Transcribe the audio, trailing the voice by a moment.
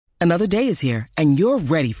Another day is here, and you're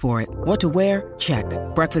ready for it. What to wear? Check.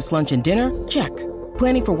 Breakfast, lunch, and dinner? Check.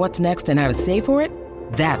 Planning for what's next and how to save for it?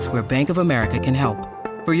 That's where Bank of America can help.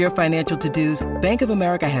 For your financial to-dos, Bank of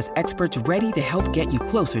America has experts ready to help get you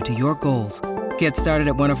closer to your goals. Get started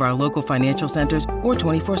at one of our local financial centers or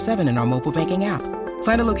 24/7 in our mobile banking app.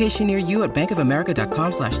 Find a location near you at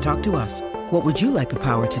bankofamerica.com/talktous. What would you like the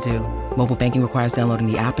power to do? Mobile banking requires downloading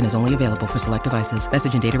the app and is only available for select devices.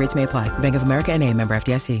 Message and data rates may apply. Bank of America N.A., member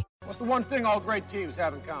FDIC. What's the one thing all great teams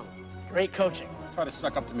have in common? Great coaching. Try to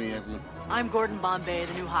suck up to me, everyone. I'm Gordon Bombay,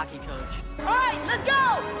 the new hockey coach. All right, let's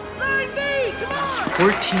go! Line B, come on!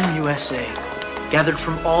 We're Team USA, gathered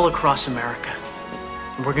from all across America.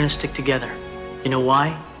 And we're going to stick together. You know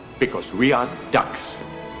why? Because we are ducks,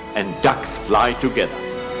 and ducks fly together.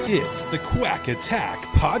 It's the Quack Attack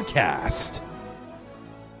Podcast.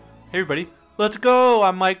 Hey everybody, let's go!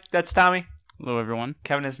 I'm Mike, that's Tommy. Hello everyone.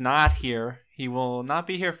 Kevin is not here. He will not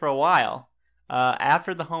be here for a while.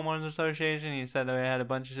 After the Homeowners Association, he said that he had a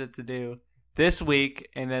bunch of shit to do this week,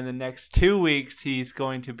 and then the next 2 weeks he's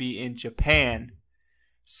going to be in Japan.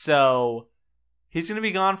 So he's going to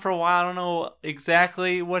be gone for a while. I don't know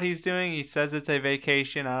exactly what he's doing. He says it's a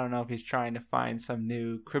vacation. I don't know if he's trying to find some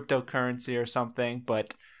new cryptocurrency or something,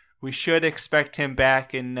 but we should expect him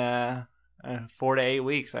back in 4 to 8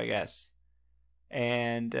 weeks, I guess.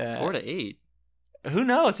 And 4 to 8? Who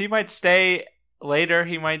knows? He might stay later.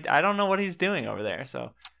 He might. I don't know what he's doing over there,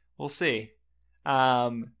 so we'll see.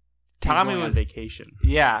 Tommy was on vacation.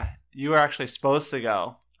 Yeah, you were actually supposed to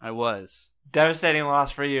go. I was. Devastating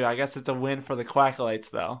loss for you. I guess it's a win for the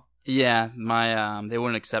Quackalites, though. Yeah, my they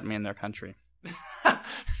wouldn't accept me in their country.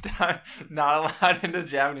 Not allowed into the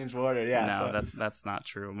Japanese border. Yeah, no, so. that's not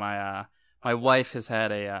true. My wife has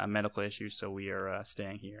had a medical issue, so we are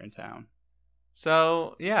staying here in town.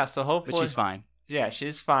 So yeah, so hopefully, but she's fine. Yeah,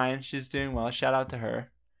 she's fine. She's doing well. Shout out to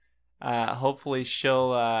her. Hopefully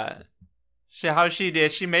she'll. How's she?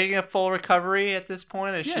 Is she making a full recovery at this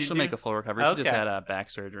point? She'll make a full recovery. Okay. She just had back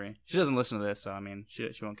surgery. She doesn't listen to this, so I mean,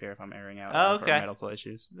 she won't care if I'm airing out her medical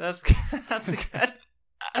issues. That's good.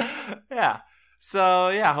 Yeah. So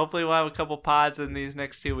yeah, hopefully we'll have a couple pods in these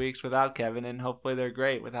next 2 weeks without Kevin, and hopefully they're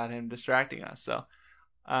great without him distracting us. So,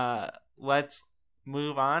 let's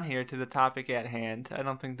move on here to the topic at hand. I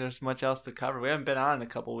don't think there's much else to cover. We haven't been on in a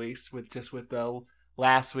couple weeks with the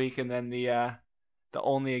last week and then the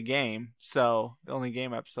only a game. So the only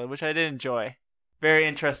game episode, which I did enjoy. Very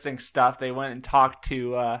interesting stuff. They went and talked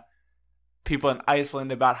to people in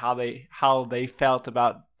Iceland about how they felt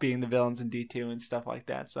about being the villains in D2 and stuff like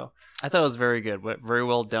that. So I thought it was very good, very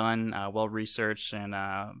well done, well researched, and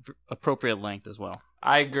appropriate length as well.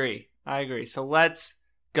 I agree. So let's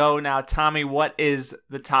go now. Tommy, what is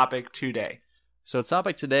the topic today? So the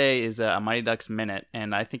topic today is a Mighty Ducks minute,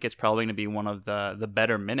 and I think it's probably going to be one of the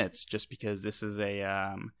better minutes, just because this is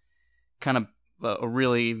a kind of a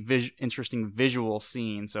really interesting visual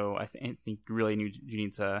scene. So I think you really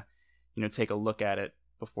need to take a look at it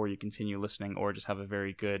before you continue listening, or just have a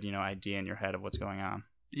very good idea in your head of what's going on.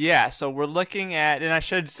 Yeah. So we're looking at, and I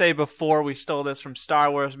should say before, we stole this from Star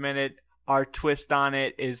Wars Minute. Our twist on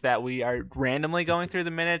it is that we are randomly going through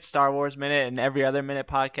the minute, Star Wars Minute, and every other minute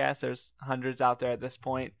podcast. There's hundreds out there at this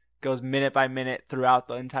point. Goes minute by minute throughout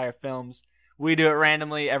the entire films. We do it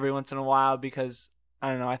randomly every once in a while because, I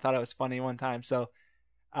don't know, I thought it was funny one time. So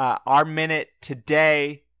our minute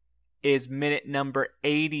today is minute number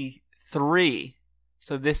 83.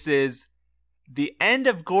 So this is the end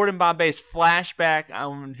of Gordon Bombay's flashback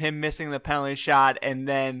on him missing the penalty shot, and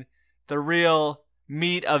then the real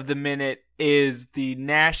meat of the minute is the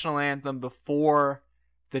national anthem before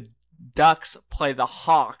the Ducks play the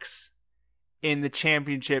Hawks in the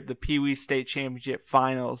championship, the Pee Wee State Championship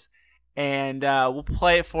Finals. And we'll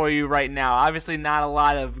play it for you right now. Obviously not a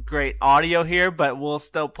lot of great audio here, but we'll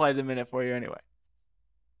still play the minute for you anyway.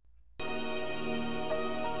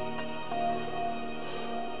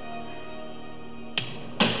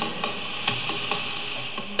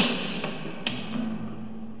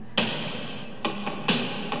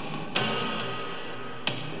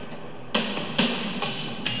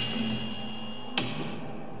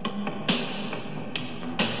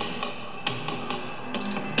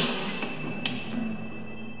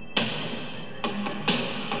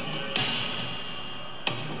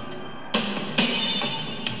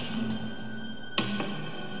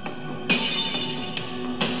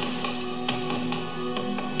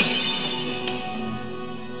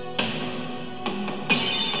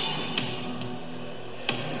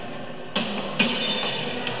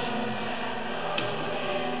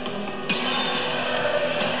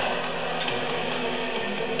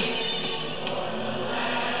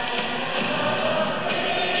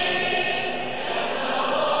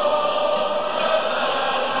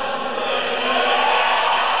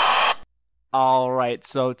 it.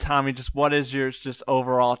 So, Tommy, just what is your just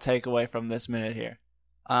overall takeaway from this minute here?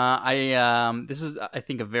 This is, I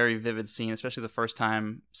think, a very vivid scene, especially the first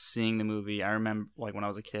time seeing the movie. I remember, like, when I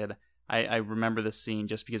was a kid, I remember this scene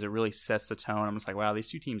just because it really sets the tone. I'm just like, wow, these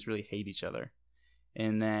two teams really hate each other.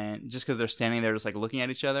 And then just because they're standing there just, like, looking at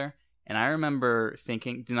each other. And I remember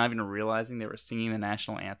thinking, not even realizing they were singing the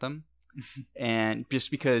national anthem. And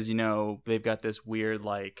just because, they've got this weird,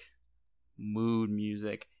 like, mood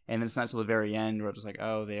music. And then it's not until the very end where it's like,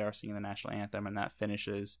 oh, they are singing the national anthem, and that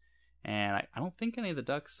finishes. And I don't think any of the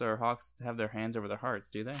Ducks or Hawks have their hands over their hearts,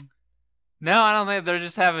 do they? No, I don't think they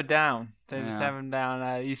just have it down. They just have them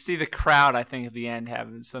down. You see the crowd, I think, at the end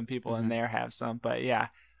having some people in there have some. But yeah,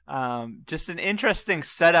 just an interesting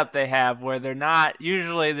setup they have where they're not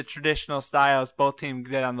usually the traditional styles. Both teams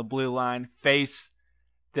get on the blue line, face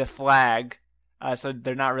the flag, so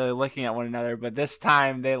they're not really looking at one another. But this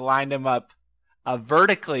time they lined them up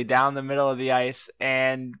vertically down the middle of the ice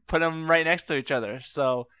and put them right next to each other.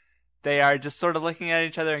 So they are just sort of looking at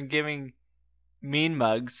each other and giving mean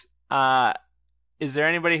mugs. Is there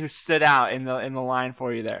anybody who stood out in the line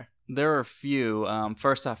for you there? There are a few.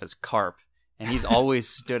 First off is Karp, and he's always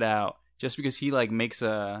stood out just because he like makes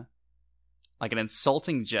an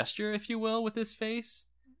insulting gesture, if you will, with his face,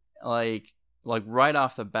 like right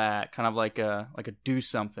off the bat, kind of like a do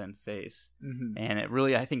something face, and it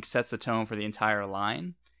really, I think, sets the tone for the entire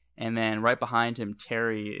line. And then right behind him,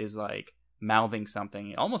 Terry is like mouthing something.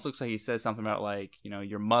 It almost looks like he says something about like,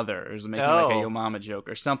 your mother, or is making like a yo mama joke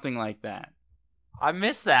or something like that. I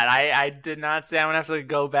missed that. I did not see. I'm gonna have to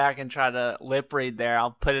go back and try to lip read there.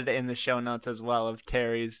 I'll put it in the show notes as well of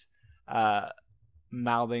Terry's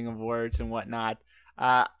mouthing of words and whatnot.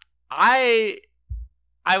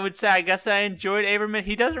 I would say, I guess I enjoyed Averman.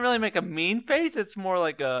 He doesn't really make a mean face. It's more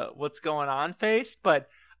like a what's going on face, but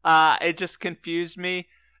it just confused me.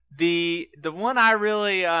 The one I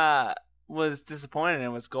really was disappointed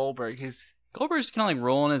in was Goldberg. Goldberg's kind of like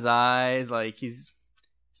rolling his eyes, like he's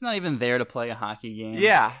not even there to play a hockey game.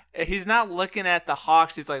 Yeah, he's not looking at the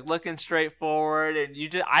Hawks. He's like looking straight forward,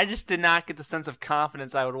 and I just did not get the sense of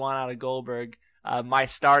confidence I would want out of Goldberg, my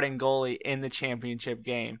starting goalie in the championship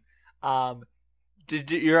game. Did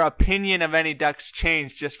your opinion of any Ducks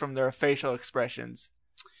change just from their facial expressions?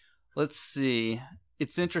 Let's see.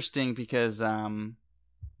 It's interesting because I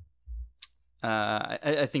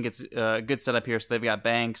think it's a good setup here. So they've got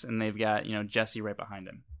Banks and they've got, Jesse right behind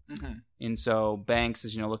him. Mm-hmm. And so Banks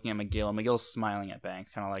is, looking at McGill. And McGill's smiling at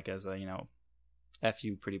Banks, kind of like as a, F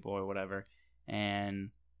you, pretty boy, whatever.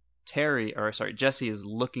 And Jesse is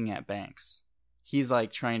looking at Banks. He's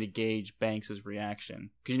like trying to gauge Banks' reaction.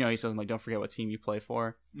 Because, he says, like, don't forget what team you play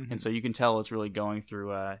for. Mm-hmm. And so you can tell it's really going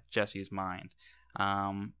through Jesse's mind.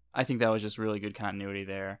 I think that was just really good continuity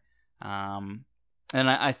there. And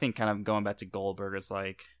I think kind of going back to Goldberg, it's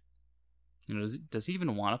like, does he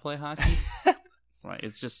even want to play hockey?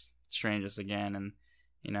 It's just strangest again.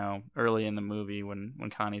 And, early in the movie when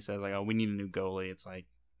Connie says, like, oh, we need a new goalie, it's like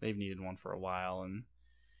they've needed one for a while. And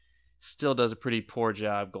still does a pretty poor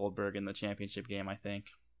job, Goldberg, in the championship game, I think.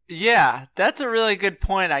 Yeah, that's a really good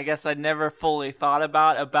point. I guess I'd never fully thought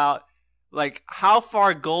about like how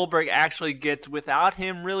far Goldberg actually gets without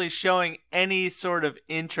him really showing any sort of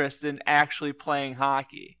interest in actually playing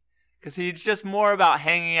hockey. Because he's just more about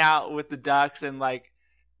hanging out with the Ducks and like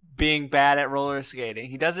being bad at roller skating.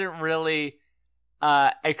 He doesn't really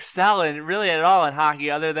excel in really at all in hockey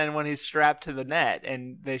other than when he's strapped to the net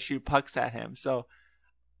and they shoot pucks at him. So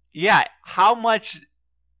yeah, how much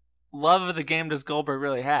love of the game does Goldberg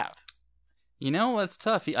really have? That's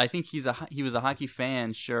tough. I think he was a hockey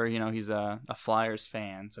fan. Sure, he's a Flyers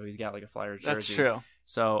fan, so he's got like a Flyers jersey. That's true.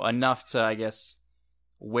 So enough to, I guess,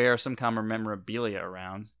 wear some kind of memorabilia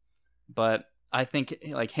around. But I think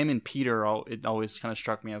like him and Peter, it always kind of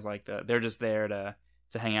struck me as like they're just there to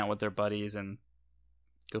hang out with their buddies and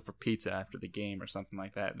go for pizza after the game or something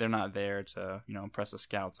like that. They're not there to impress the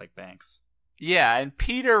scouts like Banks. Yeah, and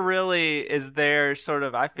Peter really is there sort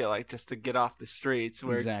of, I feel like, just to get off the streets.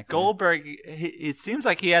 Where exactly. Goldberg, it seems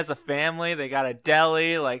like he has a family. They got a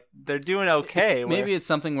deli. Like, they're doing okay. Maybe it's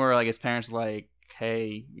something where, like, his parents are like,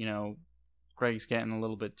 hey, Greg's getting a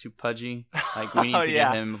little bit too pudgy. Like, we need to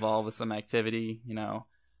get him involved with some activity,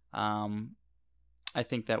 I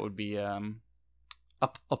think that would be a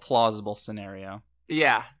plausible scenario.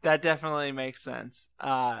 Yeah, that definitely makes sense.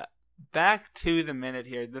 Back to the minute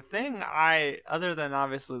here. The thing other than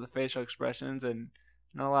obviously the facial expressions and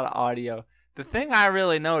not a lot of audio, the thing I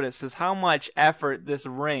really noticed is how much effort this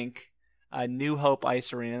rink, New Hope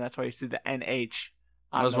Ice Arena, that's why you see the NH.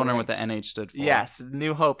 I was wondering what the NH stood for. Yes,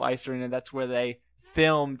 New Hope Ice Arena, that's where they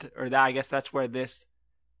filmed, I guess that's where this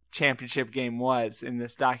championship game was in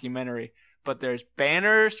this documentary. But there's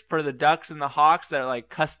banners for the Ducks and the Hawks that are like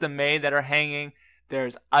custom made that are hanging.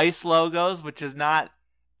 There's ice logos, which is not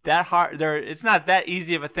that hard. It's not that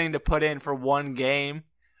easy of a thing to put in for one game.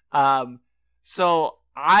 So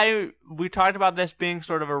we talked about this being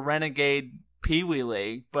sort of a renegade Pee Wee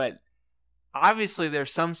League, but obviously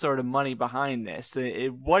there's some sort of money behind this.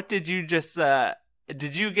 What did you just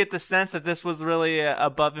did you get the sense that this was really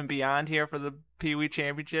above and beyond here for the Pee Wee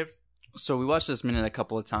Championships? So we watched this minute a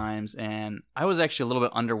couple of times, and I was actually a little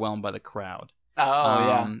bit underwhelmed by the crowd. Oh,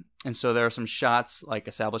 yeah. And so there are some shots, like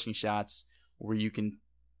establishing shots, where you can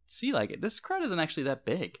see like this crowd isn't actually that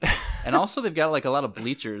big. And also they've got like a lot of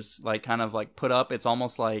bleachers, like kind of like put up. It's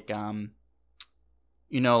almost like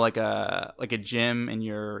like a gym in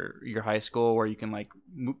your high school where you can like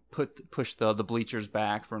push the bleachers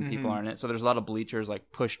back from people aren't it. So there's a lot of bleachers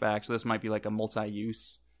like pushed back. So this might be like a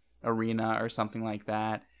multi-use arena or something like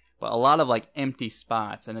that. But a lot of like empty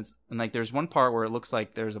spots, and like there's one part where it looks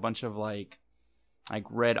like there's a bunch of like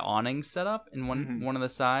red awnings set up in one of the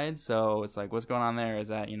sides. So it's like, what's going on there? Is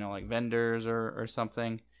that like vendors or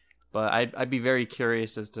something? But I'd be very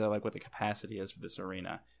curious as to like what the capacity is for this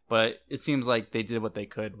arena. But it seems like they did what they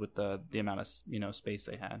could with the amount of space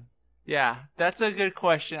they had. Yeah, that's a good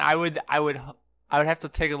question. I would have to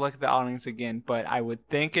take a look at the awnings again, but I would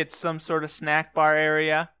think it's some sort of snack bar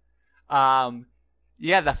area.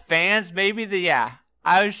 Yeah, the fans,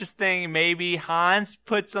 I was just thinking maybe Hans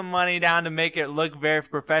put some money down to make it look very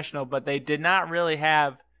professional, but they did not really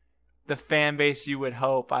have the fan base you would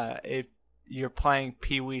hope if you're playing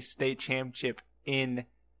Pee Wee State Championship in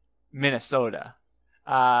Minnesota.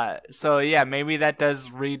 So yeah, maybe that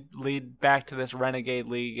does lead back to this Renegade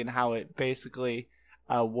League and how it basically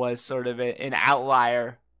was sort of an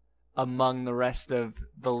outlier among the rest of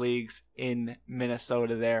the leagues in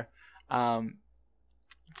Minnesota there.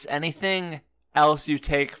 Is anything else you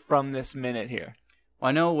take from this minute here? Well,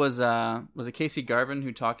 I know it was it Casey Garven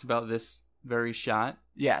who talked about this very shot?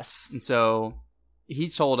 Yes. And so he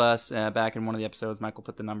told us back in one of the episodes, Michael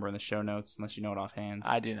put the number in the show notes, unless you know it offhand.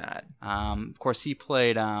 I do not. Of course, he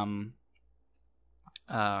played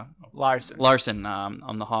Larson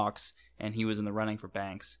on the Hawks, and he was in the running for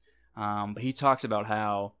Banks. But he talked about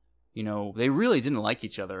how they really didn't like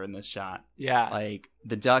each other in this shot. Yeah. Like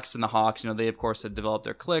the Ducks and the Hawks, they of course had developed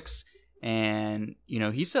their cliques, and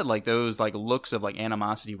he said like those like looks of like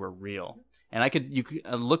animosity were real. And you could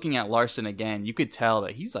looking at Larson again, you could tell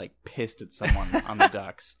that he's like pissed at someone on the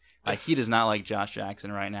Ducks. Like he does not like Josh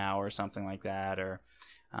Jackson right now, or something like that, or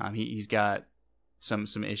he's got some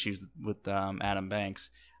issues with Adam Banks.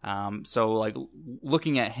 So like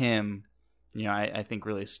looking at him, I think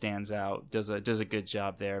really stands out. Does a good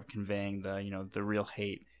job there of conveying the real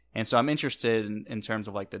hate. And so I'm interested in terms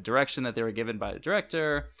of like the direction that they were given by the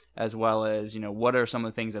director, as well as what are some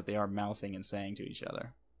of the things that they are mouthing and saying to each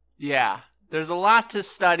other. Yeah. There's a lot to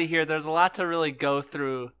study here. There's a lot to really go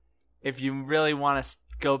through if you really want to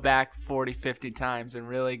go back 40, 50 times and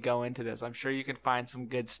really go into this. I'm sure you can find some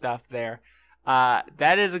good stuff there.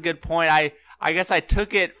 That is a good point. I guess I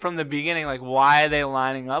took it from the beginning, like, why are they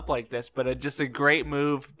lining up like this? But just a great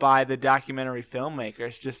move by the documentary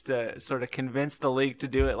filmmakers just to sort of convince the league to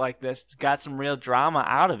do it like this. Got some real drama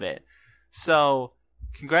out of it. So,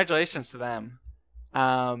 congratulations to them.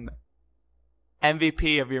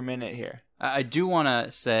 MVP of your minute here. I do want to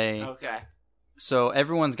say, okay. So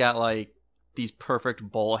everyone's got like these perfect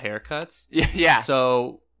bowl haircuts. Yeah.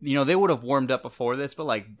 So, they would have warmed up before this, but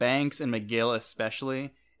like Banks and McGill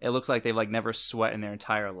especially, it looks like they've like never sweat in their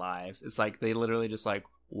entire lives. It's like they literally just like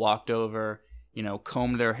walked over,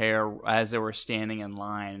 combed their hair as they were standing in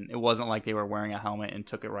line. It wasn't like they were wearing a helmet and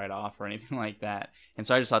took it right off or anything like that. And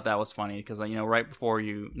so I just thought that was funny because, right before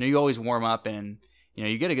you always warm up and,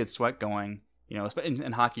 you get a good sweat going.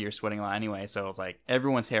 In hockey, you're sweating a lot anyway, so it's like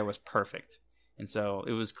everyone's hair was perfect. And so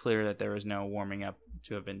it was clear that there was no warming up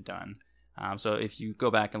to have been done. So if you go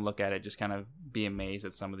back and look at it, just kind of be amazed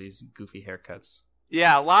at some of these goofy haircuts.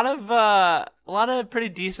 Yeah, a lot of pretty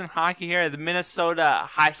decent hockey here. The Minnesota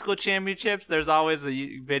high school championships, there's always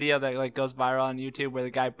a video that like goes viral on YouTube where the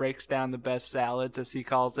guy breaks down the best salads, as he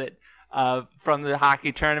calls it, from the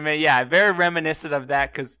hockey tournament. Yeah, very reminiscent of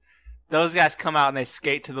that because those guys come out and they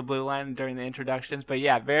skate to the blue line during the introductions. But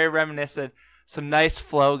yeah, very reminiscent. Some nice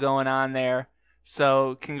flow going on there.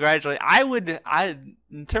 So congratulations.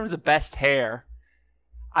 In terms of best hair,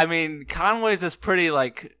 I mean, Conway's is pretty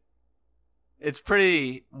like, it's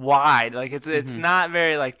pretty wide. Like it's not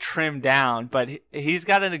very like trimmed down, but he's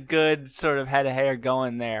got a good sort of head of hair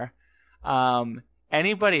going there.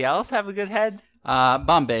 Anybody else have a good head?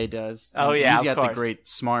 Bombay does. Oh yeah, he's got the great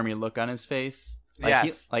smarmy look on his face. Like,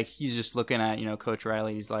 yes. He's just looking at, Coach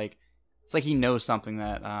Reilly. He's like, it's like he knows something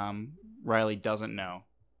that Reilly doesn't know.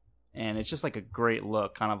 And it's just like a great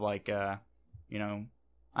look, kind of like, I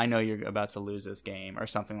know you're about to lose this game or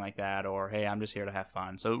something like that. Or, hey, I'm just here to have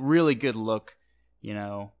fun. So really good look,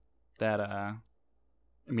 that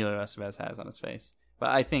Emilio Estevez has on his face.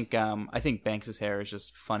 But I think Banks' hair is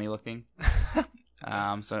just funny looking.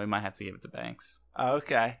 So we might have to give it to Banks.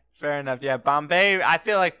 Okay, fair enough. Yeah, Bombay. I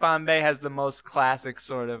feel like Bombay has the most classic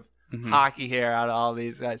sort of hockey hair out of all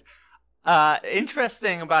these guys.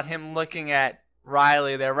 Interesting about him looking at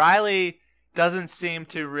Reilly there. Reilly doesn't seem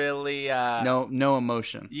to really no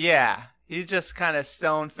emotion. Yeah, he's just kind of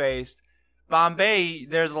stone faced. Bombay,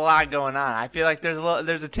 there's a lot going on. I feel like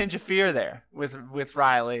there's a tinge of fear there with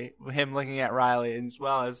Reilly, him looking at Reilly, as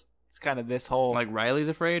well as it's kind of this whole like Riley's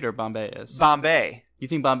afraid or Bombay is. Bombay. You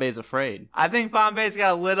think Bombay's afraid? I think Bombay's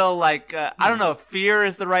got a little I don't know if fear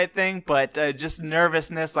is the right thing, but just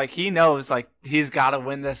nervousness. Like he knows like he's got to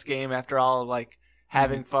win this game after all, like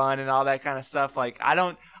having fun and all that kind of stuff. Like I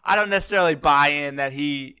don't necessarily buy in that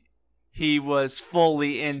he was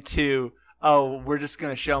fully into, oh, we're just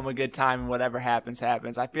going to show him a good time and whatever happens,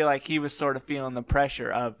 happens. I feel like he was sort of feeling the pressure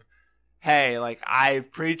of, hey, like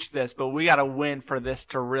I've preached this, but we got to win for this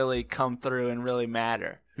to really come through and really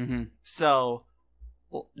matter. Mm-hmm. So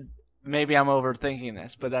maybe I'm overthinking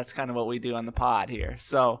this, but that's kind of what we do on the pod here.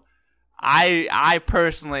 So I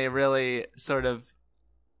personally really sort of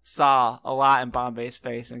saw a lot in Bombay's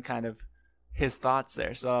face and kind of his thoughts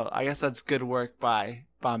there. So I guess that's good work by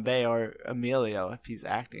Bombay or Emilio if he's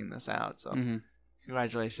acting this out. So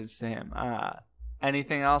congratulations to him.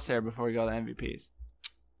 Anything else here before we go to MVPs?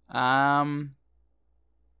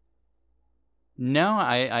 No,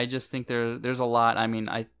 I just think there's a lot. I mean,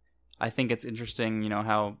 I think it's interesting,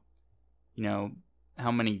 how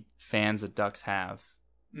many fans the Ducks have,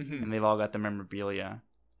 and they've all got the memorabilia.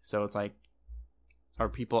 So it's like, are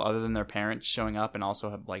people other than their parents showing up and also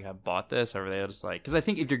have bought this, or are they just like? Because I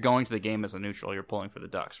think if you're going to the game as a neutral, you're pulling for the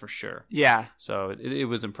Ducks for sure. Yeah. So it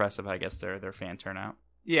was impressive, I guess, their fan turnout.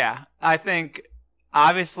 Yeah, I think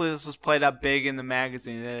obviously this was played up big in the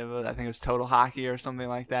magazine. I think it was Total Hockey or something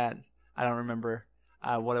like that. I don't remember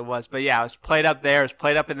what it was, but yeah, it was played up there. It was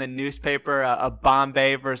played up in the newspaper. A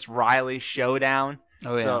Bombay versus Reilly showdown.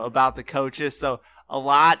 Oh yeah. So about the coaches. So a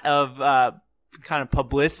lot of kind of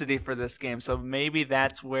publicity for this game. So maybe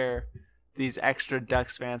that's where these extra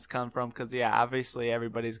Ducks fans come from. Because yeah, obviously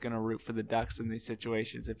everybody's gonna root for the Ducks in these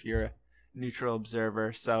situations if you're a neutral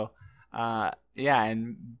observer. So yeah,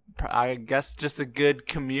 and I guess just a good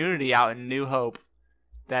community out in New Hope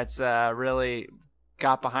that's really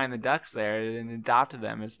got behind the Ducks there and adopted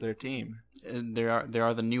them as their team. They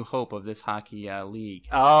are the new hope of this hockey league.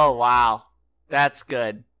 Oh wow, that's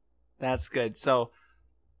good. That's good. So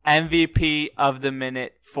MVP of the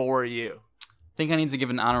minute for you. I think I need to give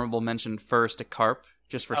an honorable mention first to Karp,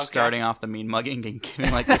 just for starting off the mean mugging and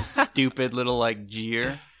giving like a stupid little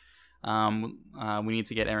jeer. We need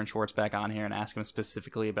to get Aaron Schwartz back on here and ask him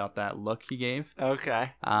specifically about that look he gave. Okay.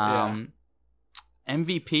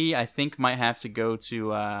 MVP, I think, might have to go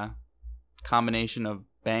to a combination of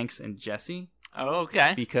Banks and Jesse. Oh,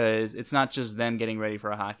 okay. Because it's not just them getting ready for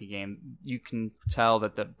a hockey game. You can tell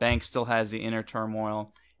that the Banks still has the inner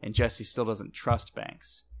turmoil, and Jesse still doesn't trust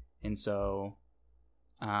Banks. And so,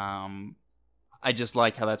 I just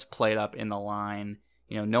like how that's played up in the line.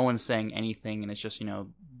 No one's saying anything, and it's just,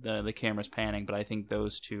 the camera's panning. But I think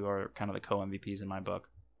those two are kind of the co-MVPs in my book.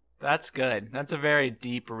 That's good. That's a very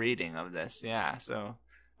deep reading of this. Yeah. So,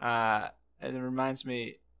 it reminds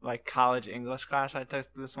me, college English class I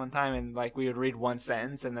took this one time, and we would read one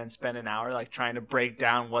sentence and then spend an hour trying to break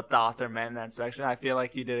down what the author meant in that section. I feel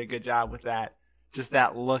like you did a good job with that. Just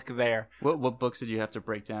that look there. What books did you have to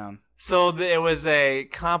break down? So it was a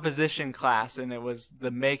composition class, and it was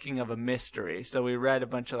the making of a mystery. So we read a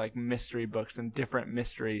bunch of mystery books and different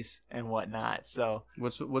mysteries and whatnot. So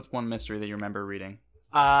what's one mystery that you remember reading?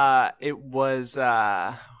 It was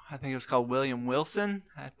I think it was called William Wilson.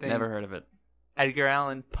 I think. Never heard of it. Edgar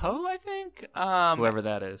Allen Poe, I think. Whoever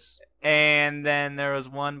that is. And then there was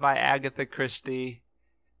one by Agatha Christie,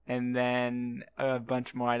 and then a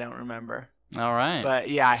bunch more I don't remember. All right. But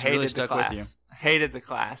yeah, I hated really the class. With you. Hated the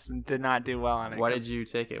class and did not do well on it. Why did you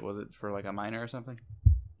take it? Was it for a minor or something?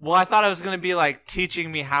 Well, I thought it was going to be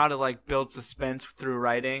teaching me how to build suspense through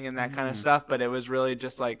writing and that kind of stuff, but it was really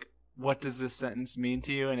just what does this sentence mean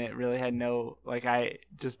to you? And it really had no I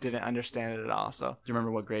just didn't understand it at all. So, do you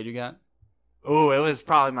remember what grade you got? Oh, it was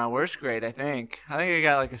probably my worst grade, I think. I think I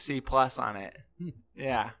got a C+ on it.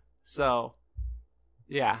 Yeah. So,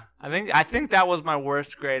 yeah. I think that was my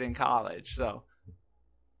worst grade in college. So,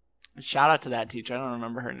 Shout out to that teacher. I don't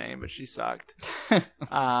remember her name, but she sucked.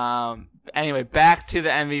 Anyway, back to the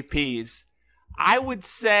MVPs. I would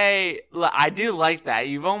say I do like that.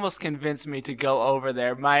 You've almost convinced me to go over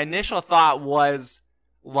there. My initial thought was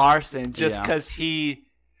Larson, just because he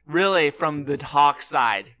really, from the Hawk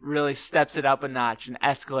side, really steps it up a notch and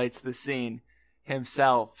escalates the scene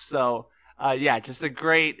himself. So, just a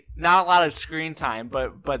great, not a lot of screen time,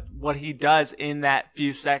 but what he does in that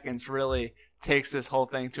few seconds really takes this whole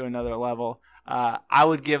thing to another level. I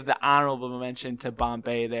would give the honorable mention to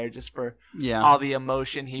Bombay there just for all the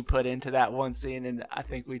emotion he put into that one scene, and I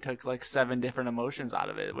think we took like 7 different emotions out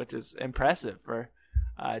of it, which is impressive for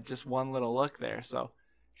just one little look there. So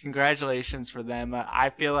congratulations for them.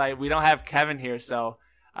 I feel like we don't have Kevin here, so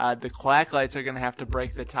the Quacklights are going to have to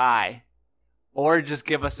break the tie or just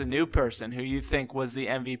give us a new person who you think was the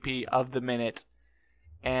MVP of the minute.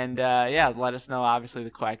 And, let us know, obviously,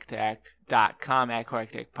 the quackattack.com, at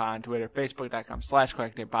quackattackpod on Twitter,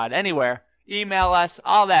 facebook.com/quackattackpod, anywhere. Email us,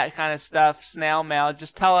 all that kind of stuff, snail mail.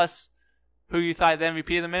 Just tell us who you thought the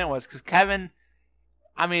MVP of the minute was. Because Kevin,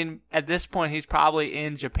 I mean, at this point, he's probably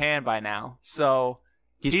in Japan by now. So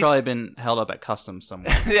he's probably been held up at customs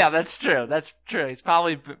somewhere. Yeah, that's true. That's true. He's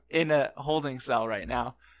probably in a holding cell right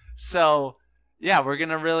now. So yeah, we're going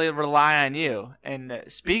to really rely on you. And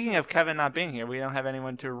speaking of Kevin not being here, we don't have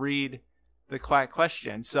anyone to read the Quack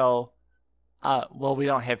question. So, we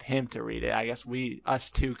don't have him to read it. I guess us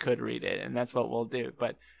two could read it, and that's what we'll do.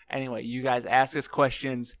 But anyway, you guys ask us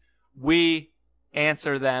questions. We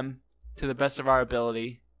answer them to the best of our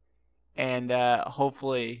ability, and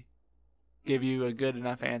hopefully give you a good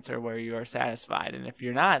enough answer where you are satisfied. And if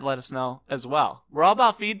you're not, let us know as well. We're all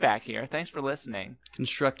about feedback here. Thanks for listening.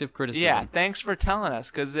 Constructive criticism. Yeah, thanks for telling us,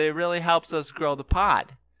 because it really helps us grow the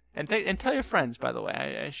pod. And tell your friends, by the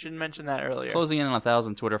way. I should mention that earlier. Closing in on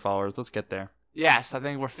 1,000 Twitter followers. Let's get there. Yes, I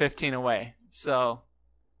think we're 15 away. So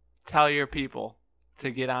tell your people to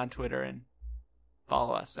get on Twitter and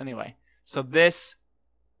follow us. Anyway, so this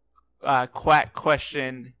Quack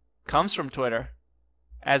question comes from Twitter,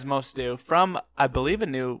 as most do, from, I believe,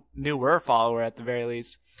 a newer follower at the very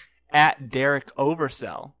least, at Derick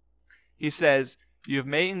Oversell. He says, you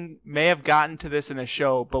may have gotten to this in a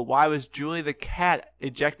show, but why was Julie the Cat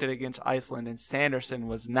ejected against Iceland and Sandersen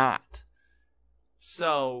was not?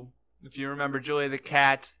 So, if you remember Julie the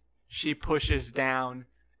Cat, she pushes down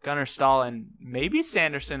Gunnar Stahl and maybe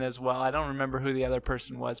Sandersen as well. I don't remember who the other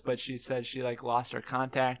person was, but she said she lost her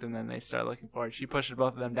contact, and then they start looking for it. She pushes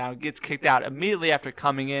both of them down, gets kicked out immediately after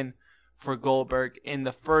coming in for Goldberg in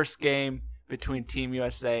the first game between Team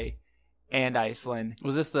USA and Iceland.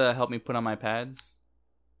 Was this the help me put on my pads?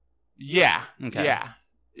 Yeah. Okay. Yeah.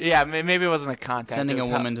 Yeah, maybe it wasn't a contact. Sending a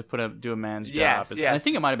woman to do a man's job. Yes. I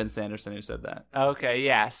think it might have been Sandersen who said that. Okay,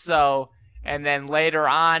 yeah. So, and then later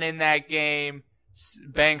on in that game,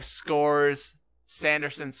 Banks scores.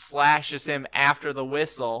 Sandersen slashes him after the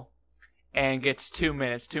whistle and gets 2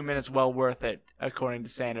 minutes. 2 minutes well worth it, according to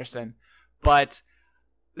Sandersen. But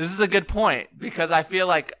this is a good point, because I feel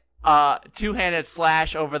like a two-handed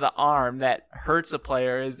slash over the arm that hurts a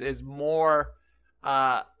player is more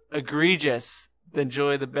egregious than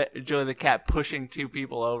Julie the Cat pushing 2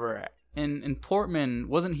 people over it. And Portman,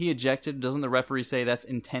 wasn't he ejected? Doesn't the referee say that's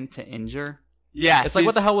intent to injure? Yeah, it's like,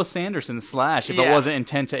 what the hell was Sanderson's slash if it wasn't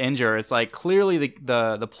intent to injure? It's like, clearly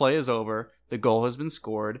the play is over, the goal has been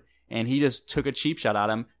scored, and he just took a cheap shot at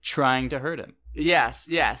him, trying to hurt him. Yes,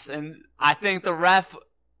 and I think the ref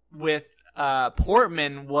with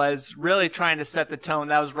Portman was really trying to set the tone.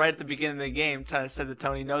 That was right at the beginning of the game, trying to set the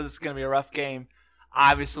tone. He knows it's going to be a rough game.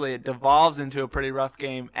 Obviously, it devolves into a pretty rough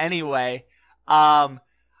game anyway. This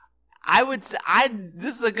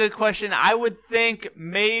is a good question. I would think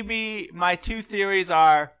maybe my 2 theories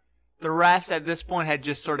are the refs at this point had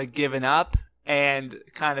just sort of given up, and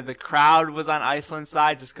kind of the crowd was on Iceland's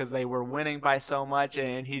side just because they were winning by so much,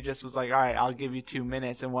 and he just was like, all right, I'll give you 2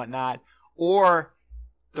 minutes and whatnot. Or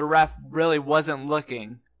the ref really wasn't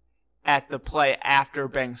looking at the play after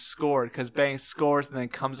Banks scored, because Banks scores and then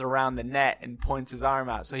comes around the net and points his arm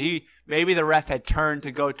out. So maybe the ref had turned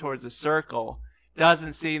to go towards the circle.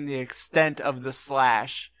 Doesn't seem the extent of the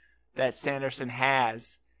slash that Sandersen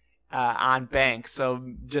has on Banks, so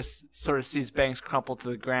just sort of sees Banks crumple to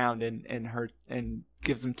the ground and hurt, and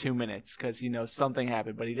gives him 2 minutes because he knows something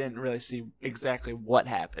happened, but he didn't really see exactly what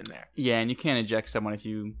happened there. Yeah, and you can't eject someone if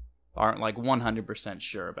you aren't 100%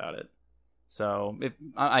 sure about it. So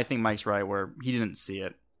I think Mike's right where he didn't see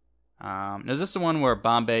it. Is this the one where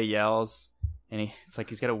Bombay yells? And it's like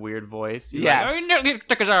he's got a weird voice. He's like, oh, he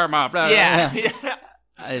took his arm off. Yeah.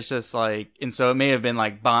 It's just like, and so it may have been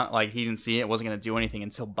like he didn't see it, wasn't going to do anything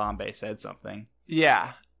until Bombay said something.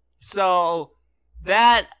 Yeah. So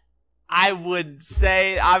that, I would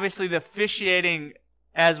say, obviously the officiating,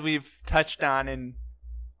 as we've touched on in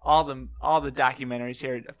all the documentaries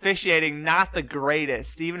here, officiating not the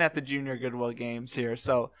greatest, even at the Junior Goodwill games here.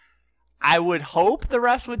 So I would hope the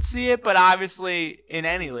refs would see it, but obviously in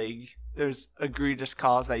any league, there's egregious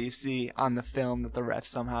calls that you see on the film that the refs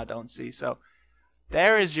somehow don't see. So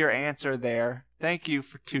there is your answer there. Thank you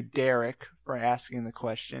to Derick for asking the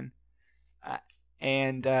question.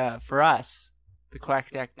 And for us,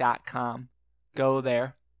 thequackattack.com, go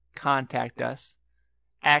there, contact us,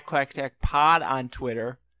 at QuackAttackPod on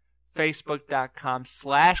Twitter,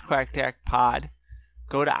 Facebook.com/QuackAttackPod.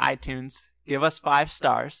 Go to iTunes, give us 5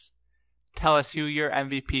 stars, tell us who your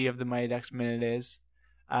MVP of the Mighty Ducks Minute is.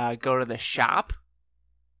 Go to the shop,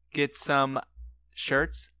 get some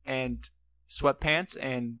shirts and sweatpants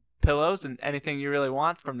and pillows and anything you really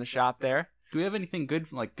want from the shop there. Do we have anything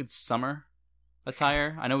good, like good summer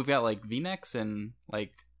attire? I know we've got like V-necks and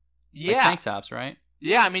like tank tops, right?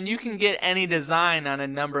 Yeah, I mean, you can get any design on a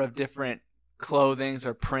number of different clothings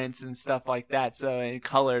or prints and stuff like that. So, and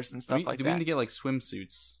colors and stuff like that. Do we need to get like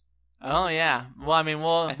swimsuits? Oh, yeah. Well, I mean,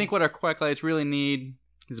 I think what our quack lights really need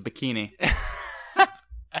is a bikini.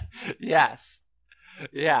 Yes.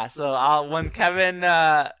 Yeah, so when Kevin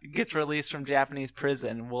gets released from Japanese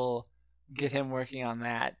prison, we'll get him working on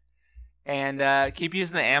that. And keep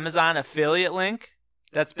using the Amazon affiliate link.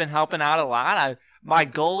 That's been helping out a lot. My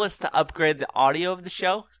goal is to upgrade the audio of the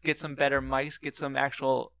show, get some better mics, get some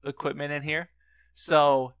actual equipment in here.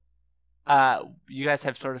 So you guys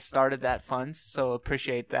have sort of started that fund, so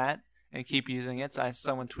appreciate that and keep using it. So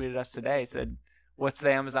someone tweeted us today, said, what's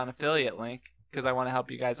the Amazon affiliate link? Because I want to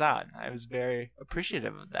help you guys out. I was very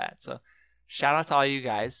appreciative of that. So shout out to all you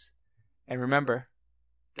guys. And remember,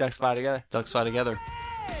 Ducks fly together. Ducks fly together.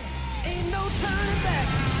 Ain't no turning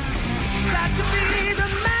back.